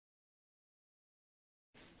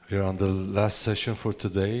We're on the last session for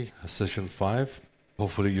today, session 5.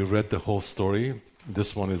 Hopefully you read the whole story.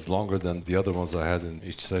 This one is longer than the other ones I had in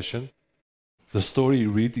each session. The story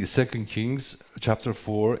you read is 2 Kings chapter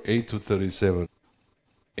 4, 8 to 37.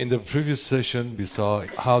 In the previous session, we saw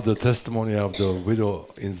how the testimony of the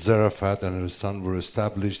widow in Zarephath and her son were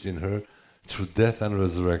established in her through death and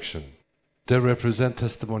resurrection. They represent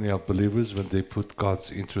testimony of believers when they put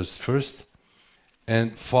God's interest first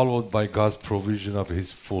and followed by God's provision of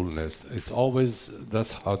His fullness.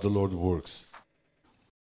 That's how the Lord works.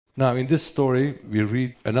 Now, in this story, we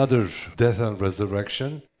read another death and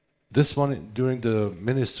resurrection. This one during the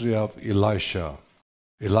ministry of Elisha.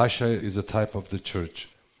 Elisha is a type of the church.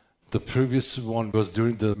 The previous one was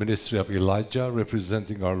during the ministry of Elijah,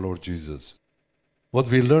 representing our Lord Jesus. What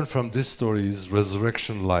we learn from this story is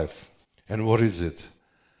resurrection life. And what is it?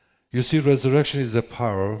 You see, resurrection is a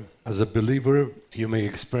power. As a believer, you may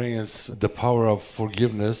experience the power of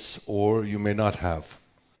forgiveness or you may not have.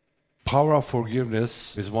 Power of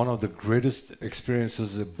forgiveness is one of the greatest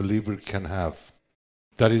experiences a believer can have.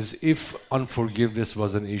 That is, if unforgiveness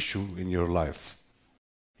was an issue in your life.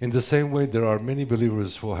 In the same way, there are many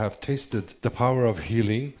believers who have tasted the power of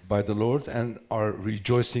healing by the Lord and are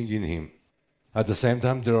rejoicing in Him. At the same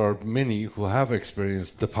time, there are many who have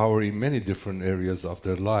experienced the power in many different areas of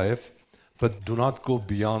their life, but do not go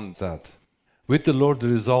beyond that. With the Lord,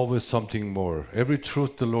 there is always something more. Every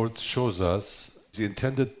truth the Lord shows us is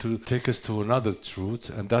intended to take us to another truth,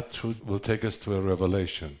 and that truth will take us to a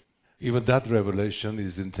revelation. Even that revelation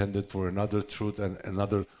is intended for another truth and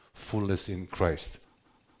another fullness in Christ.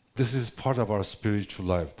 This is part of our spiritual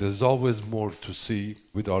life. There's always more to see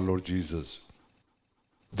with our Lord Jesus.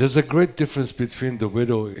 There's a great difference between the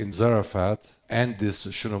widow in Zarephath and this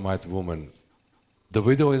Shunammite woman. The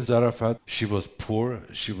widow in Zarephath, she was poor,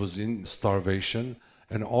 she was in starvation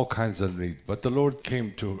and all kinds of need. But the Lord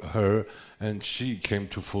came to her and she came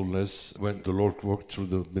to fullness when the Lord worked through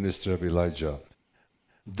the ministry of Elijah.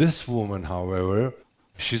 This woman, however,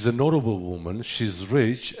 she's a notable woman, she's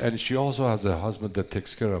rich, and she also has a husband that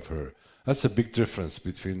takes care of her. That's a big difference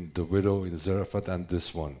between the widow in Zarephath and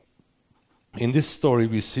this one. In this story,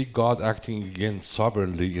 we see God acting again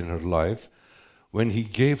sovereignly in her life when He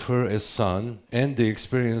gave her a son and the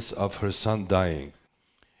experience of her son dying.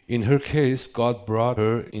 In her case, God brought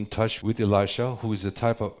her in touch with Elisha, who is a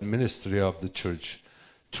type of ministry of the church,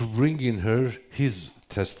 to bring in her his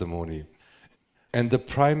testimony. And the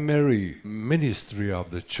primary ministry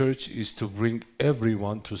of the church is to bring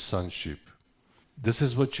everyone to sonship. This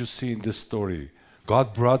is what you see in this story.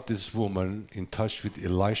 God brought this woman in touch with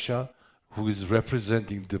Elisha, who is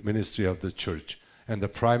representing the ministry of the church. And the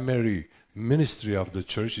primary ministry of the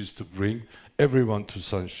church is to bring everyone to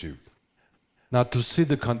sonship. Now, to see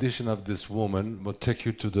the condition of this woman, we'll take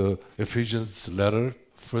you to the Ephesians letter,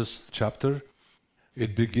 first chapter.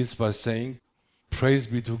 It begins by saying, "Praise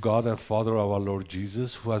be to God and Father of our Lord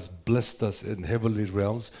Jesus, who has blessed us in heavenly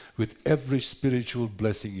realms with every spiritual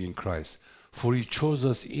blessing in Christ. For He chose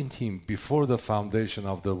us in Him before the foundation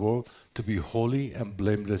of the world to be holy and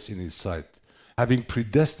blameless in His sight, having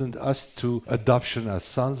predestined us to adoption as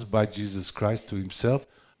sons by Jesus Christ to Himself,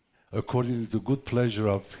 according to the good pleasure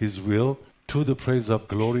of His will, to the praise of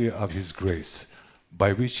glory of His grace,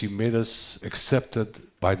 by which He made us accepted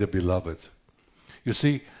by the Beloved." You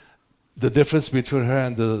see, the difference between her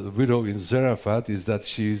and the widow in Zarephath is that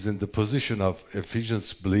she is in the position of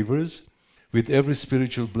Ephesians believers with every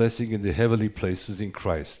spiritual blessing in the heavenly places in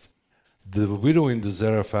Christ. The widow in the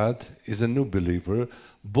Zarephath is a new believer,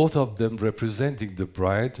 both of them representing the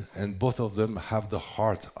bride, and both of them have the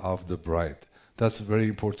heart of the bride. That's very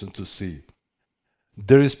important to see.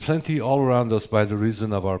 There is plenty all around us by the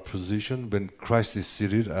reason of our position when Christ is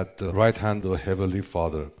seated at the right hand of the Heavenly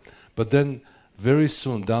Father. But then very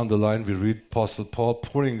soon down the line, we read Apostle Paul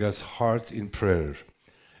pouring his heart in prayer.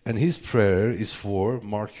 And his prayer is for,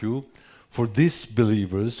 mark you, for these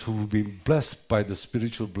believers who have been blessed by the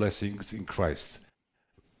spiritual blessings in Christ.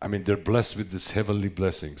 I mean, they're blessed with these heavenly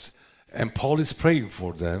blessings. And Paul is praying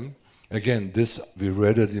for them. Again, this we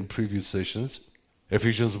read it in previous sessions.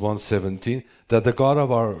 Ephesians 1:17, that the God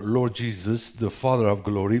of our Lord Jesus, the Father of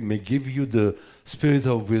glory, may give you the spirit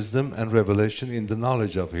of wisdom and revelation in the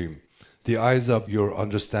knowledge of Him, the eyes of your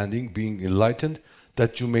understanding being enlightened,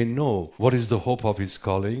 that you may know what is the hope of His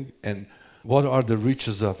calling, and what are the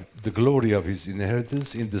riches of the glory of His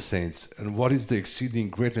inheritance in the saints, and what is the exceeding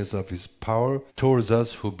greatness of His power towards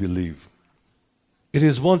us who believe. It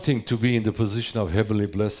is one thing to be in the position of heavenly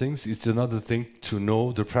blessings. It's another thing to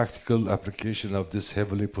know the practical application of this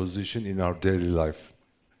heavenly position in our daily life.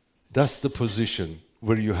 That's the position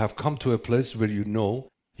where you have come to a place where you know,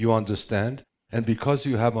 you understand, And because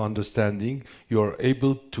you have understanding, you are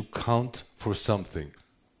able to count for something.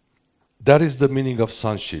 That is the meaning of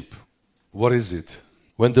sonship. What is it?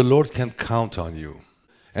 When the Lord can count on you.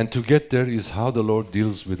 And to get there is how the Lord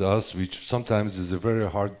deals with us, which sometimes is a very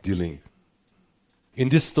hard dealing. In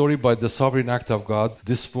this story, by the sovereign act of God,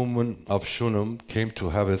 this woman of Shunem came to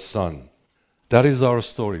have a son. That is our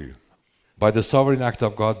story. By the sovereign act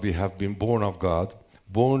of God, we have been born of God,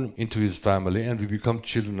 born into His family, and we become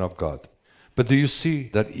children of God. But do you see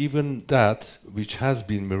that even that which has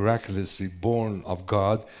been miraculously born of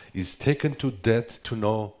God is taken to death to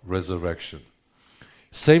know resurrection?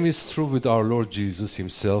 Same is true with our Lord Jesus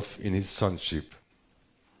Himself in His sonship.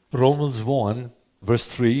 Romans 1, verse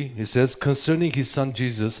 3, He says, concerning His Son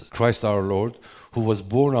Jesus Christ our Lord, who was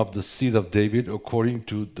born of the seed of David according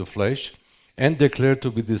to the flesh, and declared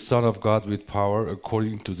to be the Son of God with power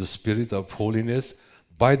according to the Spirit of holiness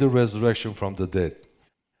by the resurrection from the dead.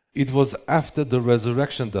 It was after the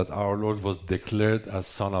resurrection that our Lord was declared as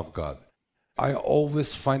Son of God. I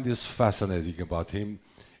always find this fascinating about Him.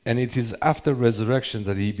 And it is after resurrection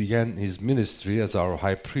that He began His ministry as our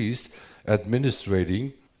high priest,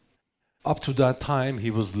 administrating. Up to that time, He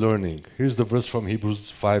was learning. Here's the verse from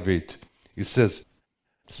Hebrews 5:8. It says,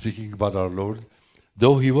 speaking about our Lord,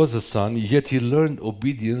 though He was a son, yet He learned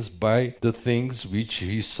obedience by the things which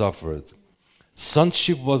He suffered.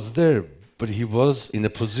 Sonship was there, but He was in a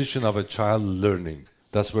position of a child learning.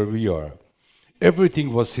 That's where we are.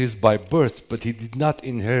 Everything was His by birth, but He did not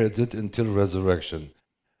inherit it until resurrection.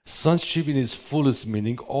 Sonship in its fullest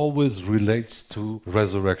meaning always relates to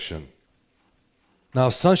resurrection. Now,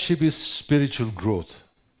 sonship is spiritual growth.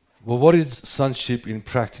 Well, what is sonship in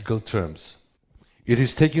practical terms? It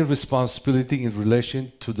is taking responsibility in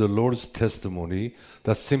relation to the Lord's testimony.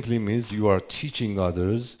 That simply means you are teaching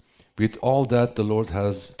others with all that the Lord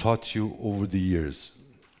has taught you over the years.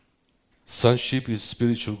 Sonship is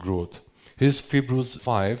spiritual growth. Here's Hebrews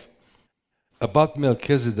 5. About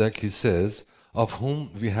Melchizedek, he says, of whom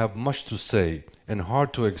we have much to say and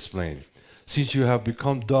hard to explain, since you have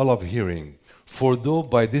become dull of hearing. For though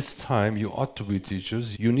by this time you ought to be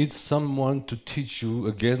teachers, you need someone to teach you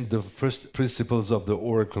again the first principles of the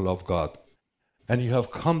oracle of God. And you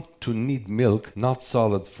have come to need milk, not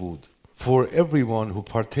solid food. For everyone who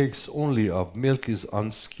partakes only of milk is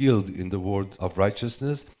unskilled in the word of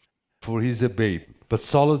righteousness, for he is a babe. But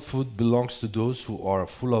solid food belongs to those who are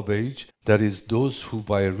full of age, that is, those who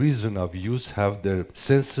by reason of use have their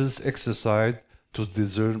senses exercised to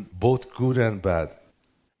discern both good and bad.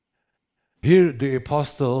 Here the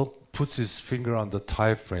apostle puts his finger on the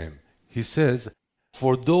time frame. He says,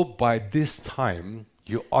 for though by this time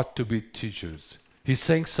you ought to be teachers. He's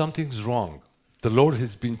saying something's wrong. The Lord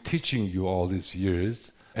has been teaching you all these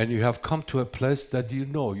years, and you have come to a place that you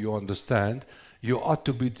know, you understand, you ought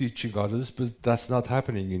to be teaching others, but that's not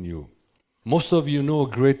happening in you. Most of you know a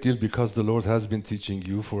great deal because the Lord has been teaching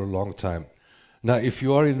you for a long time. Now, if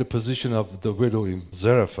you are in the position of the widow in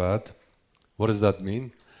Zarephath, what does that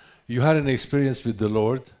mean? You had an experience with the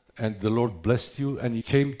Lord, and the Lord blessed you, and you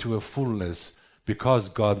came to a fullness because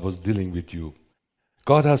God was dealing with you.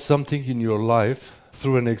 God has something in your life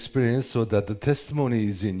through an experience so that the testimony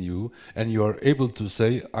is in you, and you are able to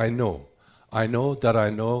say, I know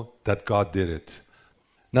that God did it.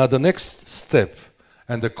 Now the next step,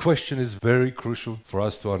 and the question is very crucial for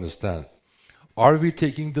us to understand. Are we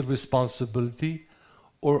taking the responsibility,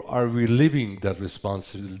 or are we leaving that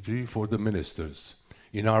responsibility for the ministers?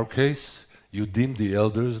 In our case, you deem the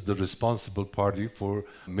elders the responsible party for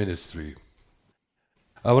ministry.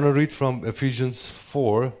 I want to read from Ephesians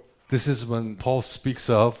 4. This is when Paul speaks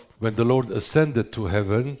of when the Lord ascended to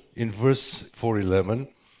heaven in verse 4:11.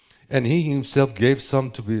 And He Himself gave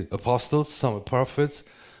some to be apostles, some prophets,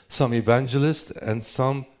 some evangelists, and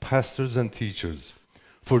some pastors and teachers,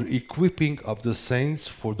 for equipping of the saints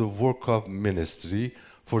for the work of ministry,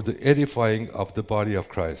 for the edifying of the body of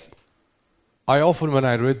Christ. I often, when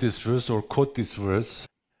I read this verse or quote this verse,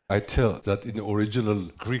 I tell that in the original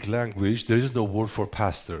Greek language, there is no word for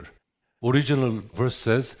pastor. Original verse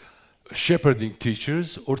says, shepherding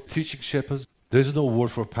teachers or teaching shepherds. There is no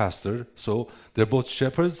word for pastor, so they're both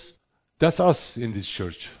shepherds. That's us in this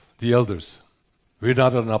church, the elders. We're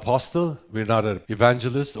not an apostle, we're not an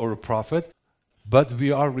evangelist or a prophet, but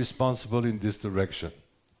we are responsible in this direction.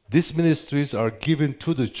 These ministries are given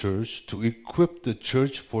to the church to equip the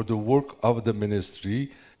church for the work of the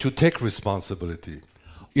ministry, to take responsibility.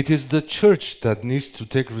 It is the church that needs to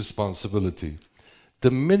take responsibility.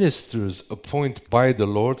 The ministers appointed by the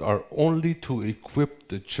Lord are only to equip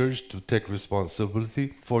the church to take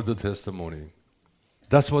responsibility for the testimony.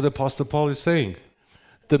 That's what Apostle Paul is saying.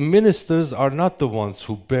 The ministers are not the ones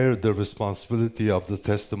who bear the responsibility of the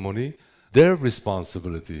testimony. Their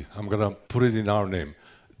responsibility, I'm going to put it in our name,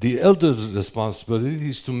 the elders' responsibility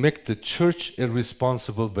is to make the church a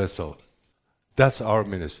responsible vessel. That's our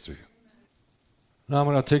ministry. Now I'm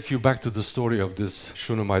going to take you back to the story of this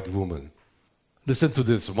Shunammite woman. Listen to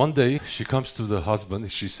this. One day she comes to the husband,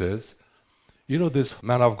 she says, you know this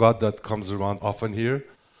man of God that comes around often here?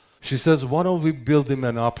 She says, why don't we build him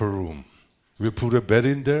an upper room? We put a bed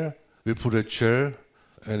in there, we put a chair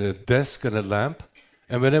and a desk and a lamp,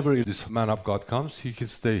 and whenever this man of God comes, he can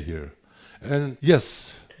stay here. And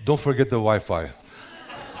yes, don't forget the Wi-Fi.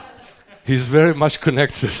 He's very much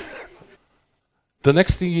connected. The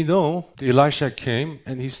next thing you know, Elisha came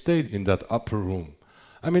and he stayed in that upper room.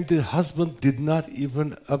 I mean, the husband did not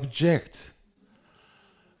even object.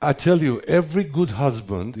 I tell you, every good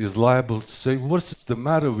husband is liable to say, what's the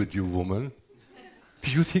matter with you, woman?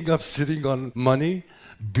 You think I'm sitting on money,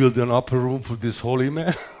 build an upper room for this holy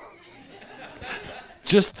man?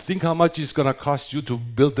 Just think how much it's going to cost you to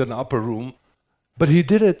build an upper room. But he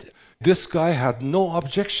did it. This guy had no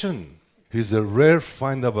objection. He's a rare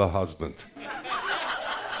find of a husband.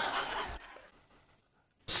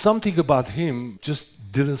 Something about him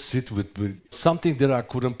just didn't sit with me. Something that I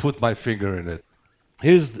couldn't put my finger in it.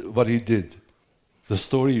 Here's what he did. The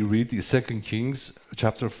story you read is 2 Kings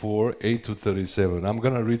chapter 4, 8 to 37. I'm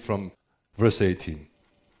going to read from verse 18.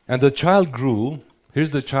 And the child grew.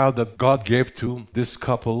 Here's the child that God gave to this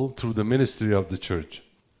couple through the ministry of the church.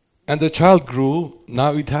 And the child grew.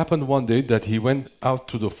 Now it happened one day that he went out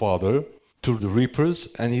to the father, to the reapers,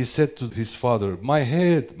 and he said to his father, my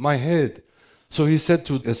head, my head. So he said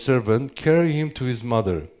to a servant, carry him to his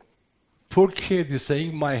mother. Poor kid is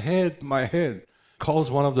saying, my head, my head. Calls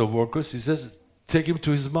one of the workers, he says, take him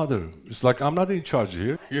to his mother. It's like, I'm not in charge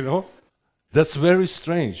here, you know. That's very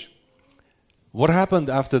strange. What happened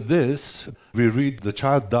after this, we read the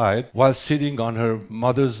child died while sitting on her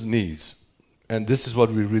mother's knees. And this is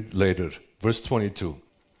what we read later, verse 22.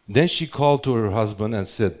 Then she called to her husband and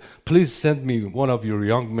said, please send me one of your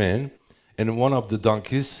young men and one of the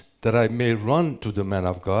donkeys that I may run to the man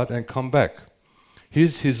of God and come back.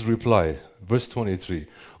 Here's his reply, verse 23.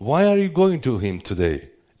 Why are you going to him today?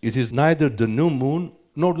 It is neither the new moon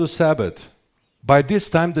nor the Sabbath. By this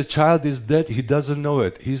time the child is dead, he doesn't know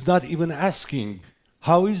it. He's not even asking,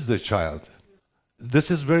 how is the child? This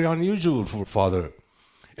is very unusual for father.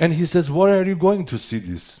 And he says, where are you going to see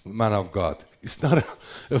this man of God? It's not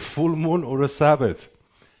a full moon or a Sabbath.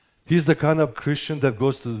 He's the kind of Christian that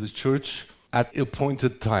goes to the church at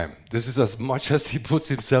appointed time. This is as much as he puts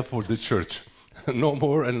himself for the church. No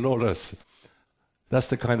more and no less. That's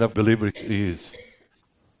the kind of believer he is.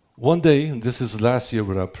 One day, this is last year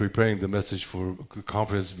when I'm preparing the message for the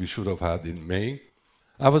conference we should have had in May,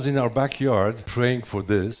 I was in our backyard praying for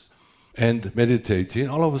this and meditating.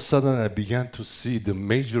 All of a sudden, I began to see the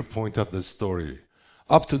major point of the story.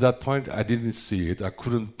 Up to that point, I didn't see it. I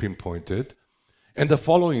couldn't pinpoint it. And the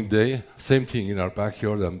following day, same thing in our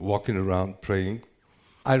backyard, I'm walking around praying.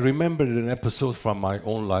 I remembered an episode from my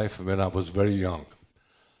own life when I was very young.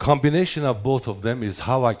 Combination of both of them is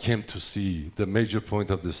how I came to see the major point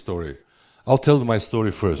of the story. I'll tell my story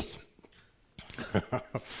first.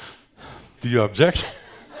 Do you object?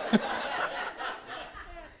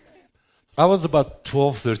 I was about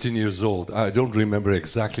 12, 13 years old. I don't remember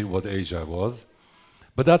exactly what age I was.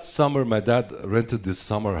 But that summer, my dad rented this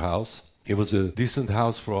summer house. It was a decent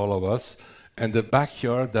house for all of us. And the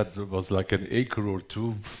backyard that was like an acre or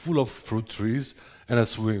two, full of fruit trees and a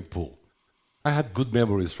swimming pool. I had good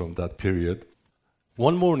memories from that period.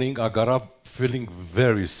 One morning, I got up feeling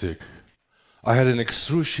very sick. I had an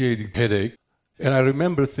excruciating headache. And I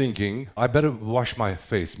remember thinking, I better wash my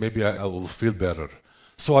face. Maybe I will feel better.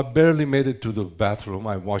 So I barely made it to the bathroom.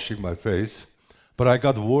 I'm washing my face. But I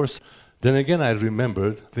got worse. Then again, I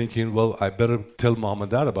remembered thinking, well, I better tell mom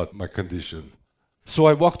and dad about my condition. So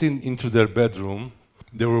I walked into their bedroom.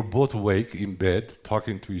 They were both awake in bed,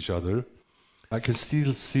 talking to each other. I can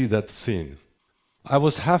still see that scene. I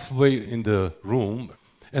was halfway in the room,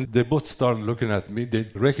 and they both started looking at me. They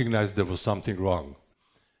recognized there was something wrong.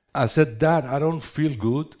 I said, Dad, I don't feel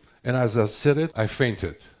good. And as I said it, I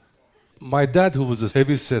fainted. My dad, who was a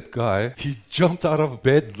heavy-set guy, he jumped out of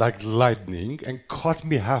bed like lightning and caught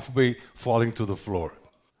me halfway falling to the floor.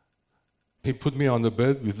 He put me on the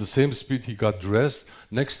bed with the same speed he got dressed.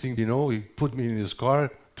 Next thing you know, he put me in his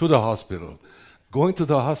car to the hospital. Going to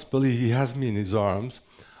the hospital, he has me in his arms.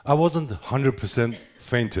 I wasn't 100%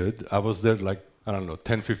 fainted. I was there like, 10,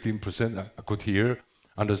 15%. I could hear,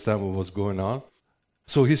 understand what was going on.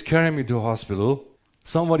 So he's carrying me to the hospital.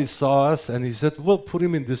 Somebody saw us and he said, well, put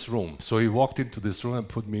him in this room. So he walked into this room and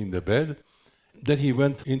put me in the bed. Then he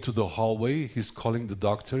went into the hallway. He's calling the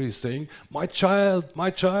doctor. He's saying, my child, my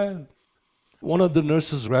child. One of the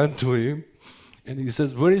nurses ran to him and he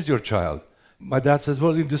says, where is your child? My dad says,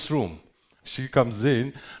 well, in this room. She comes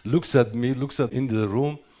in, looks at me, looks at in the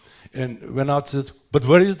room, and went out and says, but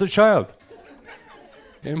where is the child?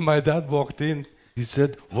 And my dad walked in. He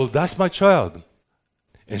said, well, that's my child.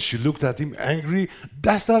 And she looked at him angry.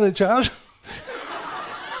 That's not a child.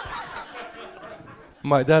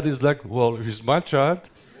 My dad is like, well, he's my child.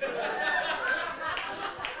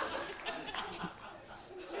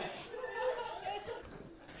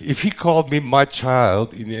 If he called me my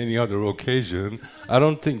child in any other occasion, I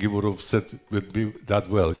don't think he would have said with me that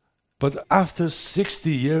well. But after 60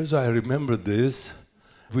 years, I remember this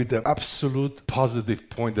with an absolute positive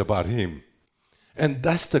point about him. And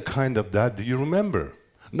that's the kind of dad you remember.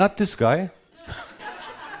 Not this guy.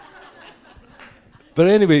 But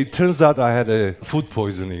anyway, it turns out I had a food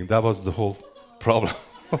poisoning. That was the whole problem.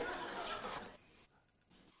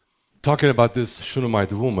 Talking about this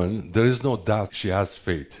Shunammite woman, there is no doubt she has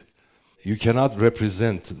faith. You cannot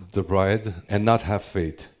represent the bride and not have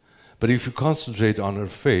faith. But if you concentrate on her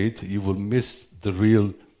faith, you will miss the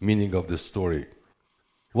real meaning of the story.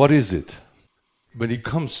 What is it? When it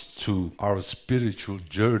comes to our spiritual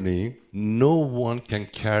journey, no one can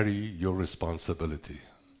carry your responsibility.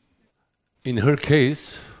 In her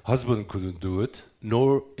case, husband couldn't do it,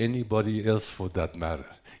 nor anybody else for that matter.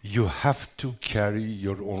 You have to carry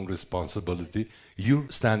your own responsibility. You're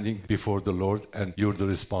standing before the Lord and you're the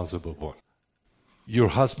responsible one. Your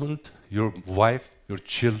husband, your wife, your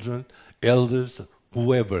children, elders,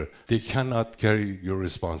 whoever, they cannot carry your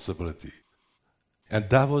responsibility. And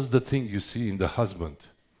that was the thing you see in the husband.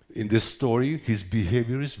 In this story, his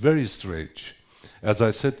behavior is very strange. As I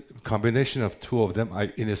said, combination of two of them,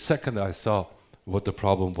 in a second I saw what the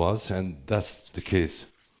problem was, and that's the case.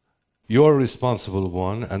 You're a responsible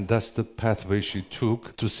one, and that's the pathway she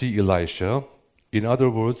took to see Elisha. In other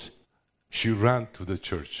words, she ran to the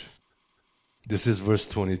church. This is verse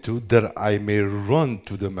 22, that I may run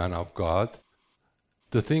to the man of God.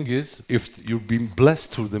 The thing is, if you've been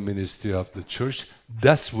blessed through the ministry of the church,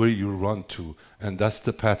 that's where you run to, and that's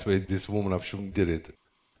the pathway this woman of Shum did it.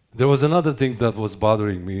 There was another thing that was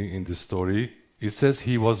bothering me in this story. It says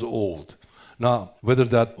he was old. Now, whether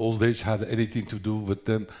that old age had anything to do with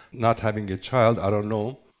them not having a child, I don't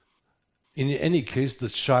know. In any case, the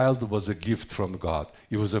child was a gift from God.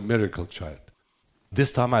 It was a miracle child.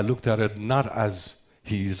 This time I looked at it not as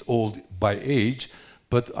he is old by age,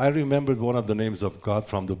 but I remembered one of the names of God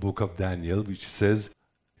from the book of Daniel, which says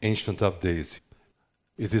Ancient of Days.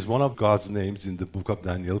 It is one of God's names in the book of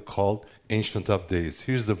Daniel called Ancient of Days.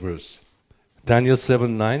 Here's the verse. Daniel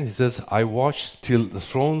 7:9, he says, I watched till the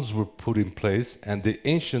thrones were put in place and the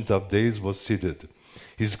Ancient of Days was seated.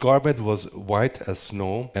 His garment was white as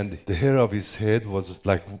snow and the hair of his head was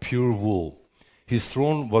like pure wool. His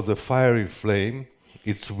throne was a fiery flame,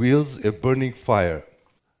 its wheels a burning fire.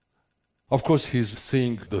 Of course, he's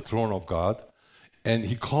seeing the throne of God and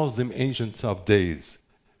he calls them Ancient of Days.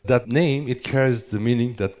 That name, it carries the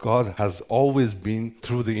meaning that God has always been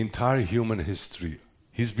through the entire human history.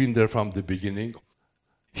 He's been there from the beginning.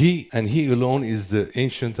 He and He alone is the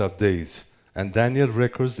Ancient of Days. And Daniel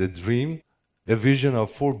records a dream, a vision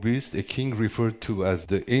of four beasts, a king referred to as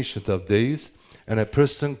the Ancient of Days, and a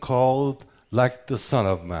person called like the Son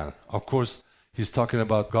of Man. Of course, he's talking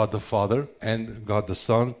about God the Father and God the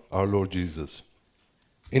Son, our Lord Jesus.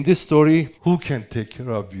 In this story, who can take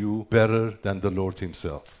care of you better than the Lord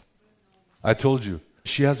Himself? I told you,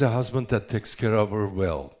 she has a husband that takes care of her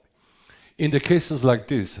well. In the cases like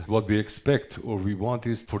this, what we expect or we want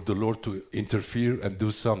is for the Lord to interfere and do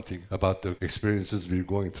something about the experiences we're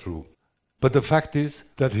going through. But the fact is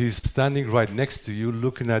that He's standing right next to you,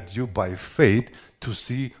 looking at you by faith to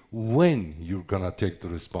see when you're going to take the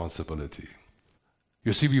responsibility.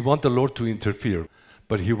 You see, we want the Lord to interfere,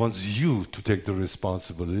 but He wants you to take the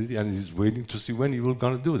responsibility, and He's waiting to see when you're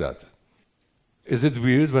going to do that. Is it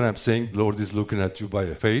weird when I'm saying the Lord is looking at you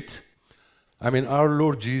by faith? I mean, our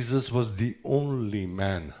Lord Jesus was the only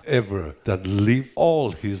man ever that lived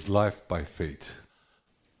all His life by faith.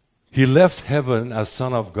 He left heaven as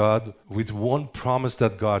Son of God with one promise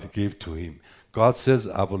that God gave to Him. God says,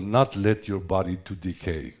 I will not let your body to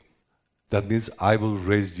decay. That means I will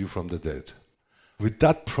raise you from the dead. With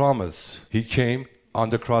that promise, He came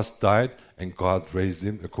on the cross, died, and God raised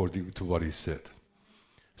Him according to what He said.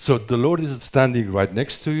 So the Lord is standing right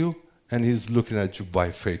next to you, and He's looking at you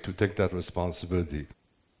by faith to take that responsibility.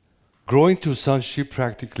 Growing to sonship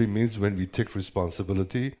practically means when we take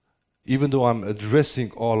responsibility, even though I'm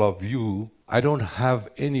addressing all of you, I don't have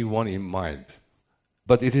anyone in mind.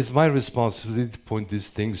 But it is my responsibility to point these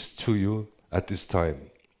things to you at this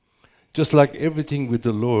time. Just like everything with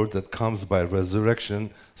the Lord that comes by resurrection,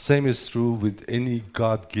 same is true with any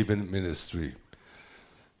God-given ministry.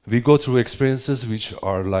 We go through experiences which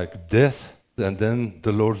are like death, and then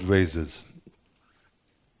the Lord raises.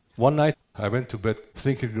 One night, I went to bed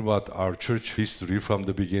thinking about our church history from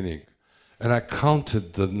the beginning. And I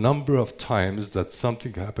counted the number of times that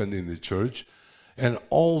something happened in the church, and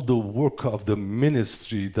all the work of the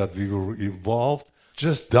ministry that we were involved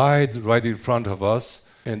just died right in front of us,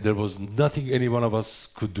 and there was nothing any one of us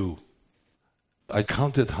could do. I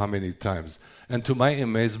counted how many times. And to my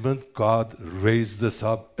amazement, God raised us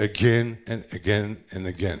up again and again and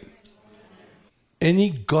again. Any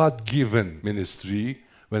God-given ministry,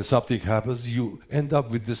 when something happens, you end up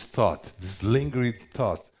with this thought, this lingering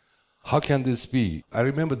thought. How can this be? I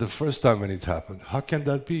remember the first time when it happened. How can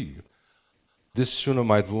that be? This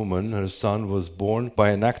Shunammite woman, her son was born by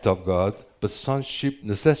an act of God, but sonship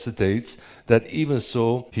necessitates that even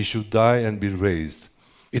so he should die and be raised.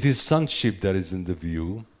 It is sonship that is in the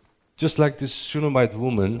view. Just like this Shunammite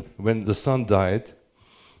woman, when the son died,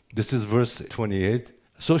 this is verse 28.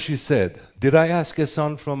 So she said, "Did I ask a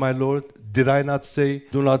son from my Lord? Did I not say,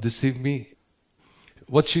 'Do not deceive me'?"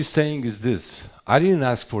 What she's saying is this: I didn't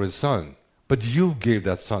ask for a son, but you gave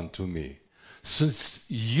that son to me. Since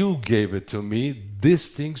you gave it to me, these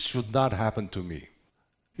things should not happen to me.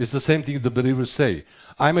 It's the same thing the believers say.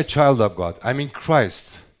 I'm a child of God. I'm in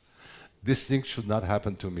Christ. These things should not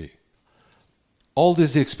happen to me. All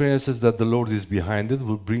these experiences that the Lord is behind it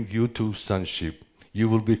will bring you to sonship. You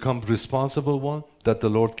will become responsible one that the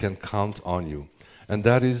Lord can count on you. And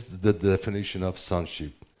that is the definition of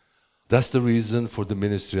sonship. That's the reason for the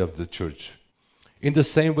ministry of the church. In the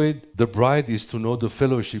same way, the bride is to know the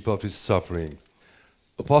fellowship of his suffering.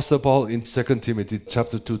 Apostle Paul in 2 Timothy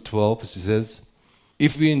chapter 2:12 says,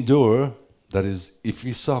 "If we endure, that is, if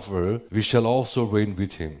we suffer, we shall also reign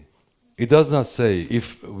with him." It does not say,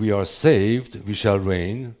 if we are saved, we shall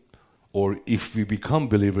reign, or if we become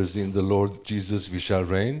believers in the Lord Jesus, we shall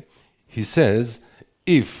reign. He says,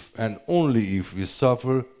 if and only if we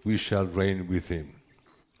suffer, we shall reign with him.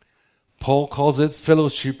 Paul calls it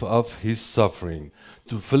fellowship of his suffering.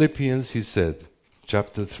 To Philippians he said,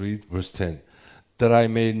 chapter 3, verse 10, "That I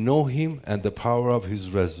may know him and the power of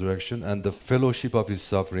his resurrection and the fellowship of his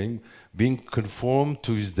suffering, being conformed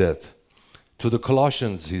to his death." To the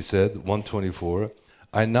Colossians he said, 1:24,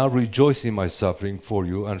 "I now rejoice in my suffering for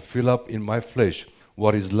you and fill up in my flesh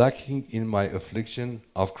what is lacking in my affliction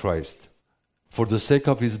of Christ, for the sake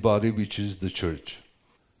of his body, which is the church."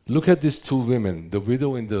 Look at these two women, the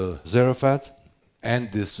widow in the Zarephath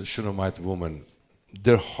and this Shunammite woman.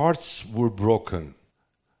 Their hearts were broken.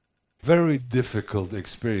 Very difficult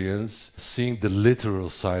experience seeing the literal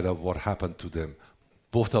side of what happened to them.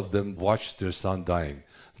 Both of them watched their son dying.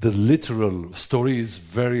 The literal story is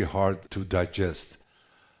very hard to digest.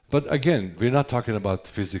 But again, we're not talking about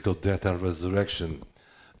physical death and resurrection.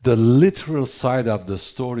 The literal side of the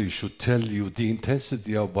story should tell you the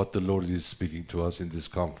intensity of what the Lord is speaking to us in this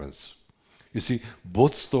conference. You see,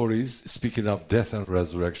 both stories, speaking of death and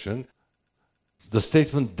resurrection, the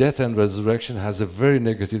statement death and resurrection has a very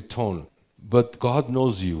negative tone. But God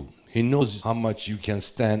knows you. He knows how much you can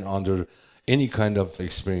stand under any kind of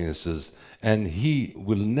experiences. And He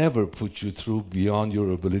will never put you through beyond your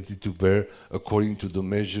ability to bear according to the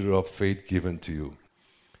measure of faith given to you.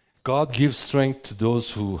 God gives strength to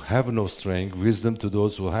those who have no strength, wisdom to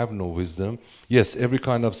those who have no wisdom. Yes, every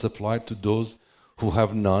kind of supply to those who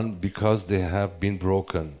have none because they have been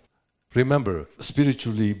broken. Remember,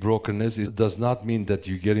 spiritually brokenness, it does not mean that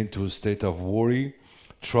you get into a state of worry,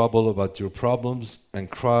 trouble about your problems,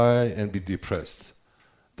 and cry and be depressed.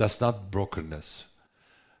 That's not brokenness.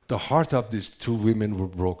 The heart of these two women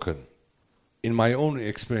were broken. In my own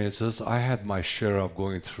experiences, I had my share of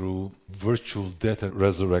going through virtual death and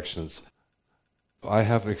resurrections. I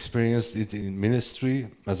have experienced it in ministry,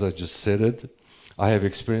 as I just said it. I have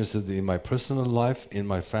experienced it in my personal life, in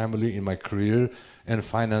my family, in my career, and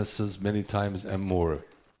finances many times and more.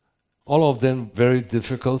 All of them very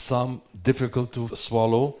difficult, some difficult to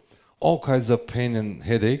swallow, all kinds of pain and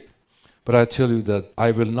headache. But I tell you that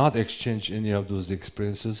I will not exchange any of those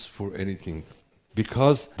experiences for anything,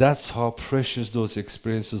 because that's how precious those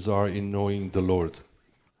experiences are in knowing the Lord.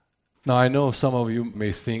 Now I know some of you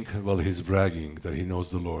may think, well, he's bragging that he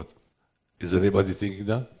knows the Lord. Is anybody thinking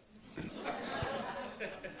that?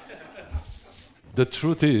 The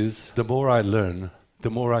truth is, the more I learn,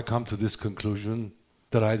 the more I come to this conclusion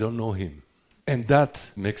that I don't know him. And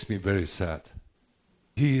that makes me very sad.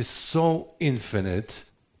 He is so infinite.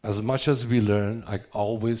 As much as we learn, I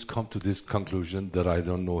always come to this conclusion that I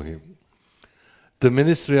don't know him. The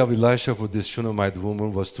ministry of Elisha for this Shunammite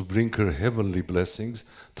woman was to bring her heavenly blessings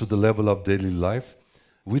to the level of daily life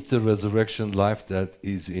with the resurrection life that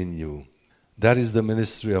is in you. That is the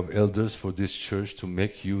ministry of elders for this church, to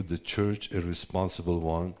make you, the church, a responsible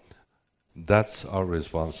one. That's our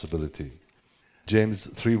responsibility. James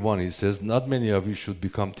 3:1, he says, "Not many of you should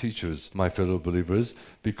become teachers, my fellow believers,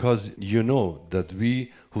 because you know that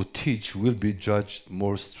we who teach will be judged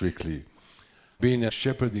more strictly." Being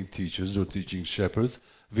shepherding teachers or teaching shepherds,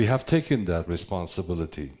 we have taken that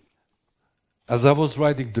responsibility. As I was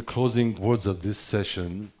writing the closing words of this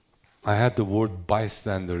session, I had the word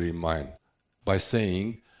bystander in mind by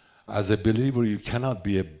saying, as a believer, you cannot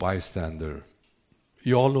be a bystander.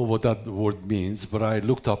 You all know what that word means, but I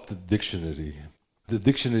looked up the dictionary. The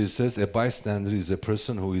dictionary says a bystander is a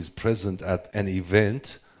person who is present at an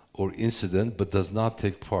event or incident but does not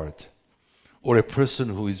take part, or a person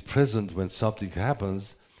who is present when something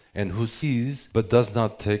happens and who sees but does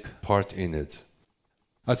not take part in it.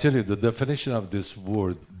 I tell you, the definition of this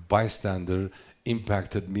word, bystander,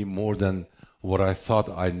 impacted me more than what I thought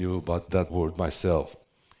I knew about that word myself.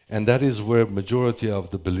 And that is where majority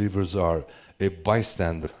of the believers are, a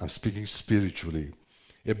bystander. I'm speaking spiritually.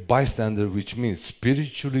 A bystander, which means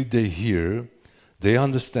spiritually they hear, they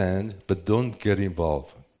understand, but don't get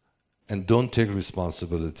involved and don't take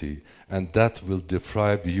responsibility. And that will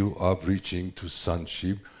deprive you of reaching to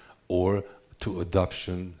sonship or to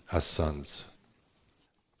adoption as sons.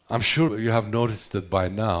 I'm sure you have noticed that by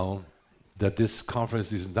now that this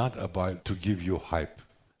conference is not about to give you hype.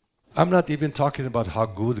 I'm not even talking about how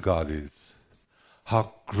good God is,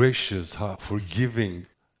 how gracious, how forgiving.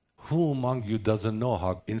 Who among you doesn't know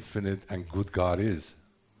how infinite and good God is?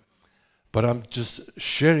 But I'm just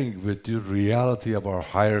sharing with you the reality of our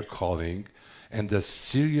higher calling and the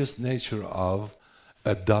serious nature of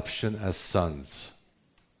adoption as sons.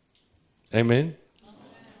 Amen?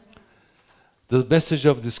 The message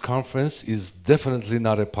of this conference is definitely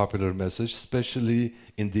not a popular message, especially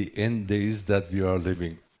in the end days that we are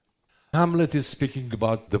living. Hamlet is speaking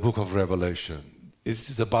about the book of Revelation.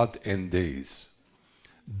 It's about end days.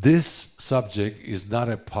 This subject is not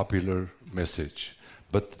a popular message,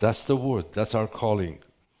 but that's the word, that's our calling.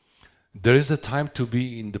 There is a time to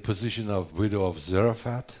be in the position of widow of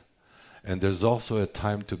Zarephath, and there's also a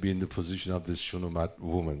time to be in the position of this Shunammite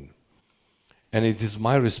woman. And it is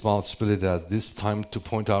my responsibility at this time to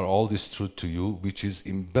point out all this truth to you, which is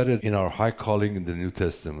embedded in our high calling in the New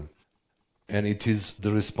Testament. And it is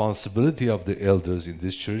the responsibility of the elders in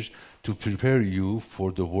this church to prepare you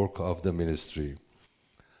for the work of the ministry.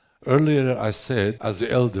 Earlier I said, as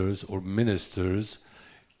elders or ministers,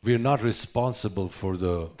 we are not responsible for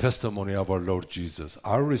the testimony of our Lord Jesus.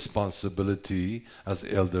 Our responsibility as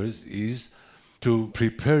elders is to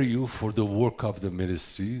prepare you for the work of the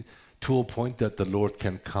ministry, to a point that the Lord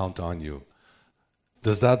can count on you.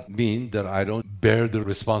 Does that mean that I don't bear the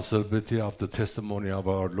responsibility of the testimony of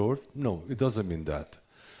our Lord? No, it doesn't mean that.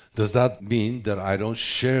 Does that mean that I don't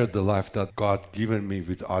share the life that God given me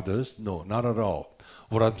with others? No, not at all.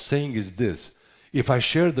 What I'm saying is this: if I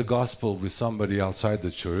share the gospel with somebody outside the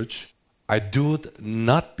church, I do it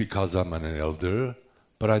not because I'm an elder,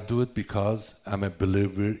 but I do it because I'm a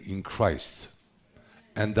believer in Christ.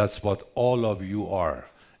 And that's what all of you are.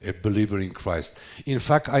 A believer in Christ. In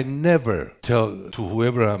fact, I never tell to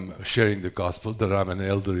whoever I'm sharing the gospel that I'm an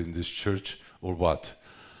elder in this church or what.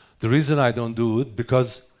 The reason I don't do it,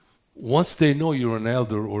 because once they know you're an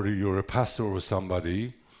elder or you're a pastor or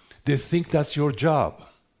somebody, they think that's your job.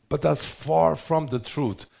 But that's far from the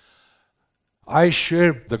truth. I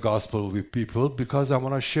share the gospel with people because I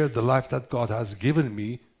want to share the life that God has given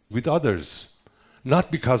me with others.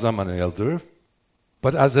 Not because I'm an elder,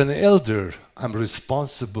 but as an elder, I'm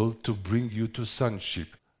responsible to bring you to sonship.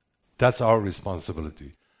 That's our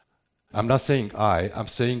responsibility. I'm not saying I'm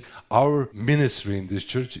saying our ministry in this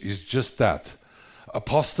church is just that.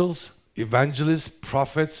 Apostles, evangelists,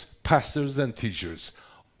 prophets, pastors, and teachers,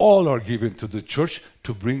 all are given to the church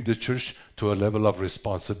to bring the church to a level of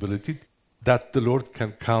responsibility that the Lord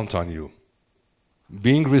can count on you.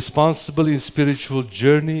 Being responsible in spiritual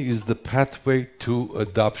journey is the pathway to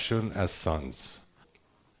adoption as sons.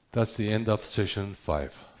 That's the end of session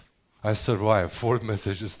 5. I survived 4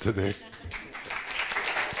 messages today.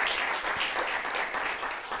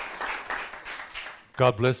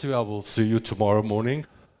 God bless you. I will see you tomorrow morning,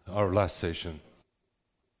 our last session.